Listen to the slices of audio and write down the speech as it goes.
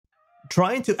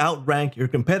Trying to outrank your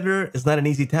competitor is not an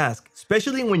easy task,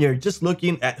 especially when you're just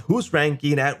looking at who's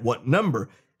ranking at what number.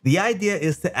 The idea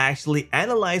is to actually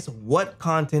analyze what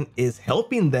content is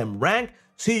helping them rank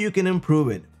so you can improve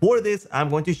it. For this, I'm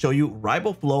going to show you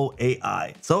RivalFlow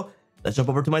AI. So let's jump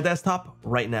over to my desktop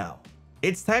right now.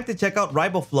 It's time to check out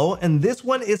RivalFlow, and this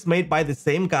one is made by the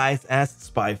same guys as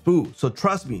SpyFu. So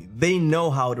trust me, they know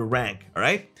how to rank, all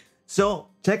right? So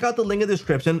check out the link in the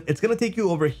description. It's going to take you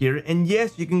over here. And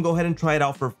yes, you can go ahead and try it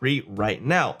out for free right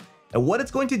now. And what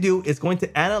it's going to do is going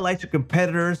to analyze your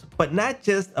competitors, but not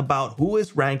just about who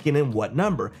is ranking and what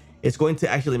number. It's going to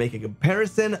actually make a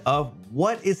comparison of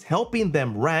what is helping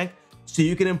them rank so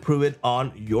you can improve it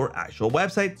on your actual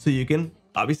website so you can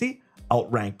obviously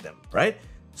outrank them, right?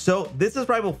 So this is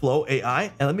RivalFlow AI,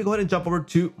 and let me go ahead and jump over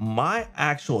to my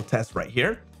actual test right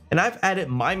here. And I've added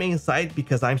my main site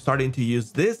because I'm starting to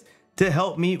use this to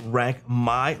help me rank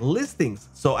my listings.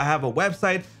 So I have a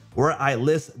website where I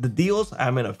list the deals.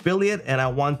 I'm an affiliate and I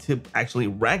want to actually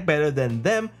rank better than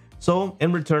them. So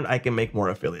in return, I can make more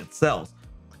affiliate sales.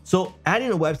 So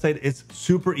adding a website is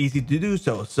super easy to do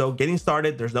so. So getting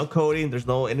started, there's no coding, there's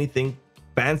no anything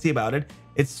fancy about it.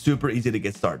 It's super easy to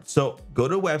get started. So go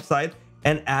to a website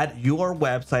and add your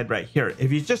website right here.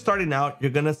 If you're just starting out,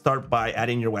 you're gonna start by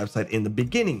adding your website in the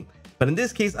beginning. But in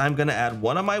this case, I'm gonna add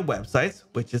one of my websites,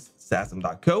 which is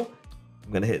sasm.co.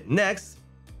 I'm gonna hit next.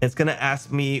 It's gonna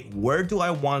ask me, where do I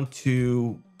want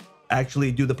to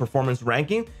actually do the performance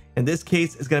ranking? In this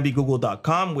case, it's gonna be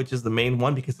google.com, which is the main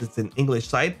one because it's an English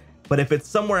site. But if it's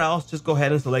somewhere else, just go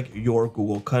ahead and select your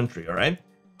Google country, all right?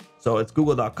 So it's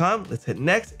google.com, let's hit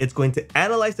next. It's going to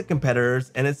analyze the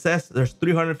competitors, and it says there's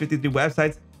 353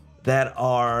 websites that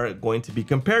are going to be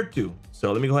compared to.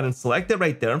 So let me go ahead and select it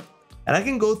right there. And I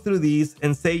can go through these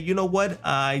and say, you know what?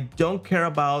 I don't care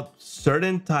about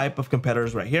certain type of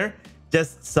competitors right here,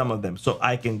 just some of them. So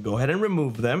I can go ahead and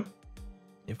remove them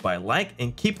if I like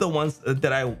and keep the ones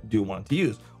that I do want to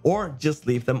use, or just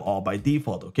leave them all by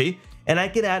default, okay? And I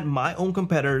can add my own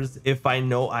competitors if I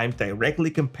know I'm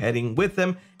directly competing with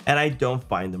them and I don't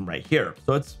find them right here.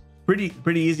 So it's pretty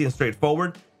easy and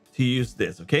straightforward to use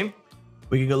this, okay?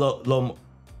 We can go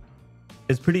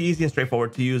it's pretty easy and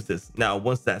straightforward to use this. Now,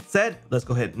 once that's said, let's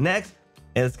go ahead next,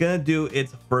 and it's gonna do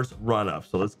its first run up.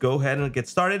 So let's go ahead and get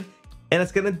started, and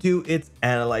it's gonna do its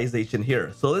analyzation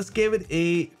here. So let's give it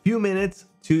a few minutes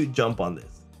to jump on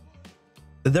this.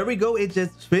 There we go, it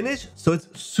just finished. So it's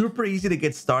super easy to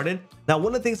get started. Now,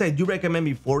 one of the things I do recommend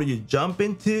before you jump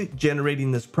into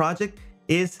generating this project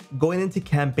is going into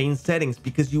campaign settings,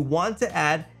 because you want to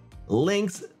add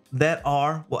links that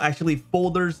are, well, actually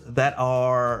folders that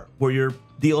are where your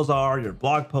deals are, your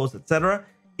blog posts, etc.,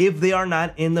 if they are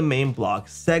not in the main blog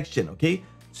section, okay?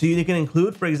 So you can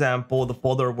include, for example, the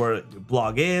folder where your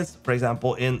blog is. For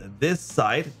example, in this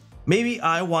site, maybe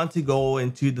I want to go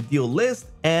into the deal list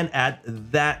and add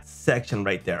that section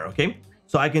right there, okay?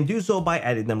 So I can do so by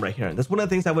adding them right here. And that's one of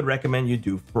the things I would recommend you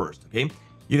do first, okay?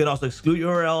 You can also exclude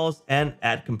URLs and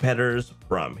add competitors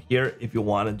from here if you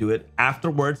want to do it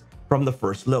afterwards from the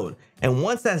first load. And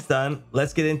once that's done,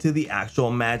 let's get into the actual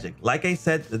magic. Like I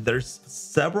said, there's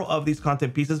several of these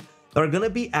content pieces that are going to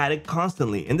be added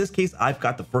constantly. In this case, I've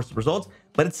got the first results,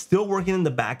 but it's still working in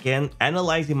the back end,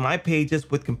 analyzing my pages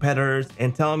with competitors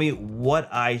and telling me what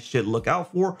I should look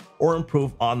out for or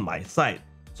improve on my site.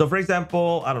 So for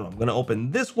example, I don't know, I'm going to open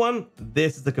this one.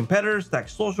 This is the competitor, Stack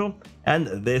Social, and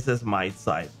this is my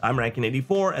site. I'm ranking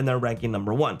 84 and they're ranking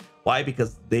 #1. Why?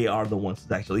 Because they are the ones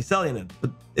that's actually selling it.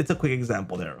 But it's a quick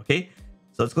example there, okay?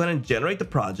 So let's go ahead and generate the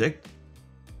project.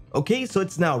 Okay, so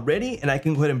it's now ready and I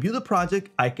can go ahead and view the project.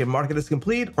 I can mark it as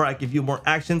complete, or I can view more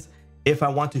actions if I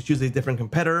want to choose a different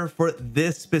competitor for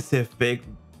this specific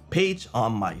page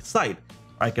on my site.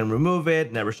 I can remove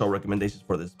it, never show recommendations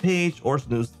for this page, or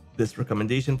snooze this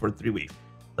recommendation for 3 weeks.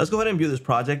 Let's go ahead and view this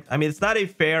project. I mean, it's not a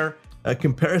fair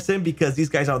comparison because these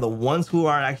guys are the ones who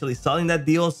are actually selling that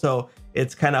deal. So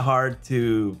it's kind of hard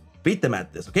to beat them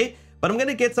at this, okay? But I'm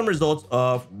gonna get some results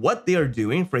of what they are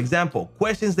doing. For example,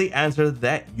 questions they answer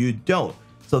that you don't.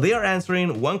 So they are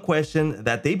answering one question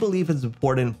that they believe is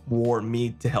important for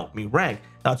me to help me rank.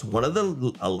 Now, it's one of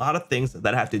a lot of things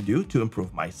that I have to do to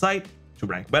improve my site to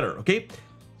rank better, okay?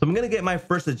 So I'm gonna get my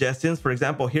first suggestions. For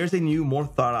example, here's a new, more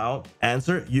thought out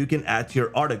answer you can add to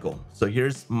your article. So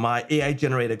here's my AI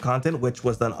generated content, which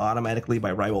was done automatically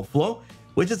by RivalFlow,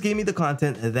 which just gave me the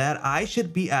content that I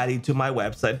should be adding to my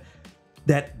website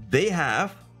that they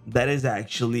have that is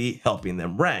actually helping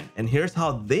them rank. And here's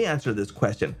how they answer this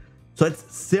question. So it's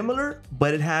similar,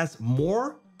 but it has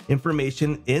more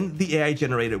information in the AI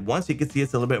generated one. So you can see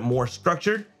it's a little bit more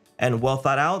structured and well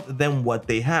thought out than what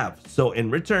they have. So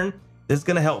in return, This is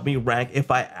going to help me rank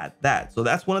if I add that. So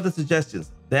that's one of the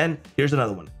suggestions. Then here's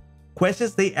another one.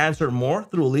 Questions they answer more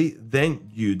thoroughly than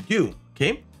you do.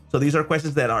 Okay. So these are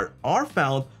questions that are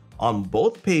found on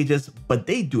both pages, but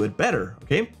they do it better.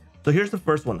 Okay. So here's the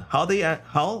first one. How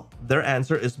their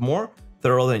answer is more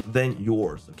thorough than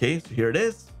yours. Okay. So here it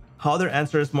is. How their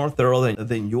answer is more thorough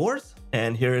than yours.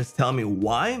 And here is telling me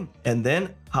why. And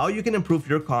then how you can improve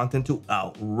your content to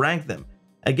outrank them.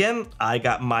 Again, I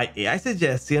got my AI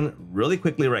suggestion really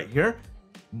quickly right here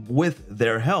with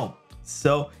their help.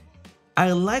 So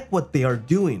I like what they are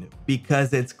doing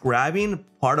because it's grabbing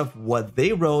part of what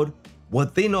they wrote,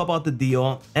 what they know about the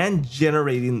deal, and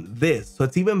generating this. So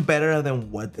it's even better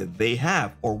than what they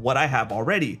have or what I have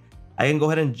already. I can go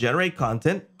ahead and generate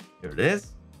content. Here it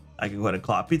is. I can go ahead and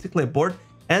copy to clipboard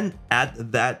and add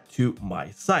that to my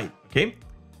site. Okay.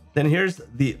 Then here's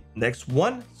the next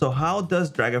one. So how does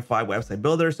Dragonfly Website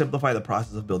Builder simplify the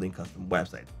process of building custom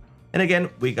websites? And again,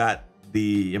 we got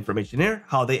the information here,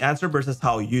 how they answer versus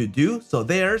how you do. So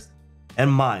theirs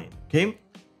and mine. Okay.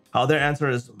 How their answer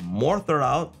is more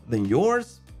thorough than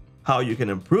yours, how you can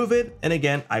improve it. And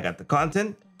again, I got the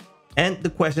content and the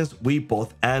questions we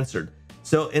both answered.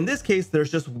 So in this case, there's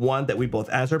just one that we both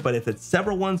answered, but if it's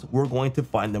several ones, we're going to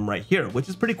find them right here, which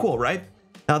is pretty cool, right?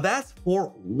 Now that's for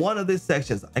one of these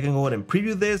sections. I can go ahead and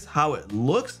preview this, how it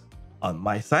looks on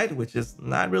my site, which is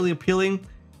not really appealing,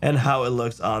 and how it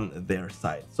looks on their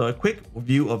site. So a quick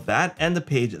view of that and the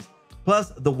pages,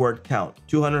 plus the word count,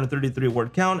 233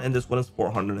 word count, and this one is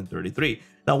 433.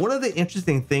 Now, one of the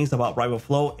interesting things about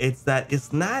RivalFlow is that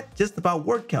it's not just about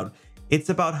word count. It's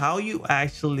about how you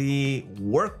actually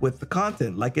work with the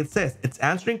content. Like it says, it's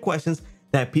answering questions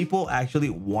that people actually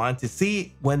want to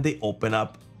see when they open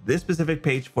up this specific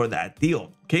page for that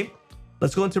deal. Okay,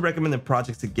 let's go into recommended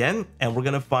projects again, and we're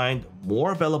gonna find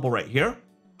more available right here.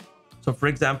 So for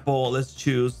example, let's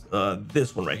choose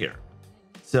this one right here.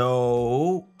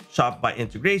 So shop by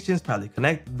integrations, Padly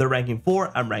Connect, they're ranking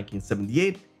 4, I'm ranking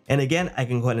 78. And again, I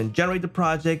can go ahead and generate the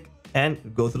project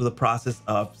and go through the process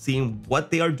of seeing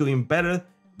what they are doing better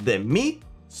than me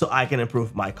so I can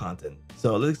improve my content.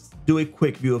 So let's do a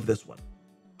quick view of this one.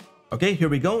 Okay, here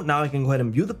we go. Now I can go ahead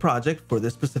and view the project for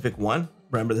this specific one.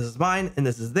 Remember, this is mine and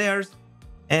this is theirs.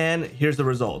 And here's the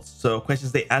results. So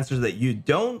questions they answer that you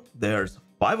don't, there's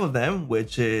 5 of them,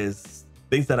 which is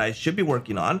things that I should be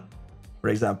working on. For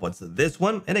example, it's this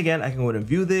one. And again, I can go ahead and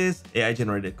view this, AI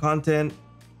generated content,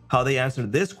 how they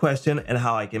answered this question, and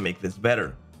how I can make this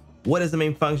better. What is the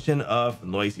main function of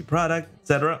noisy product,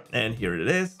 etc. And here it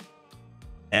is,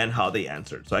 and how they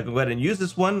answered. So I can go ahead and use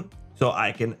this one so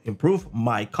I can improve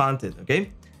my content.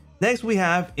 Okay. Next we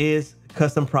have is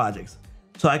custom projects.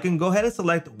 So I can go ahead and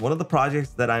select one of the projects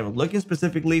that I'm looking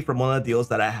specifically from one of the deals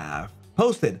that I have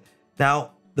posted.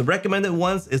 Now, the recommended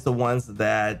ones is the ones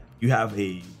that you have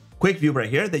a quick view right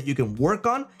here that you can work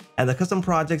on. And the custom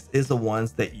projects is the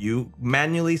ones that you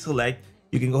manually select.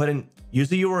 You can go ahead and use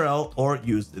the URL or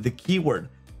use the keyword.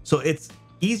 So it's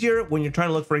easier when you're trying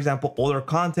to look, for example, older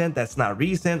content that's not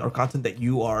recent or content that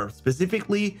you are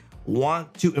specifically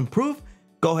want to improve.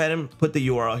 Go ahead and put the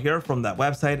URL here from that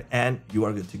website and you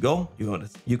are good to go.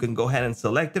 You can go ahead and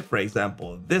select it. For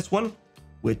example, this one,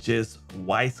 which is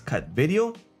Wise Cut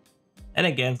Video. And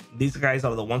again, these guys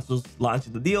are the ones who's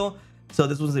launching the deal. So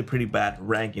this was a pretty bad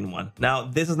ranking one. Now,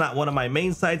 this is not one of my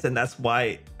main sites, and that's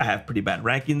why I have pretty bad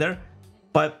ranking there,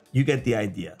 but you get the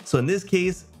idea. So in this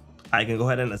case, I can go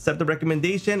ahead and accept the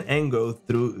recommendation and go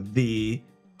through the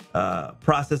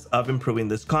process of improving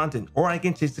this content, or I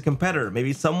can change the competitor.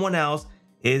 Maybe someone else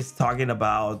is talking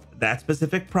about that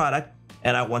specific product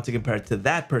and I want to compare it to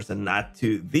that person, not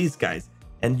to these guys.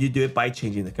 And you do it by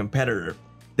changing the competitor.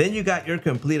 Then you got your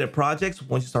completed projects.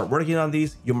 Once you start working on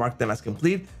these, you mark them as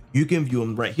complete. You can view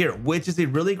them right here, which is a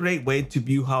really great way to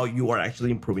view how you are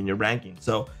actually improving your ranking.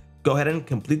 So go ahead and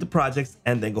complete the projects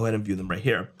and then go ahead and view them right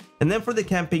here. And then for the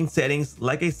campaign settings,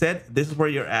 like I said, this is where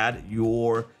you add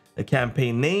your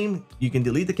campaign name. You can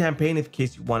delete the campaign in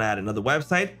case you want to add another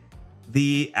website.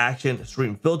 The action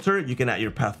stream filter, you can add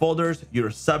your path folders, your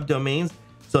subdomains.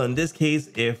 So in this case,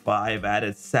 if I've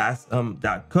added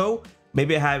sas.co,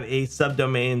 maybe I have a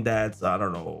subdomain that's, I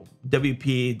don't know,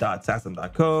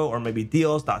 wp.sasm.co or maybe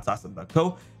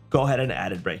deals.sasm.co. Go ahead and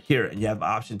add it right here. And you have the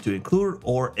option to include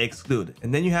or exclude.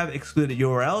 And then you have excluded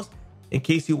URLs in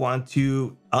case you want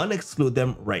to unexclude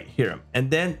them right here.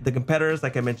 And then the competitors,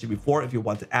 like I mentioned before, if you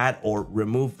want to add or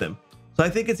remove them. So I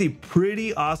think it's a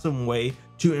pretty awesome way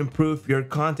to improve your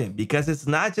content because it's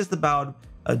not just about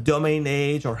a domain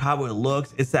age or how it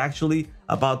looks. It's actually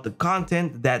about the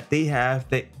content that they have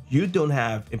that you don't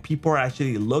have, and people are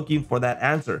actually looking for that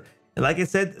answer. And like I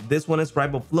said, this one is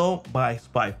RivalFlow by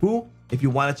SpyFu. If you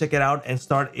want to check it out and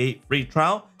start a free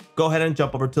trial, go ahead and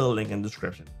jump over to the link in the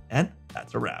description. And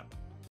that's a wrap.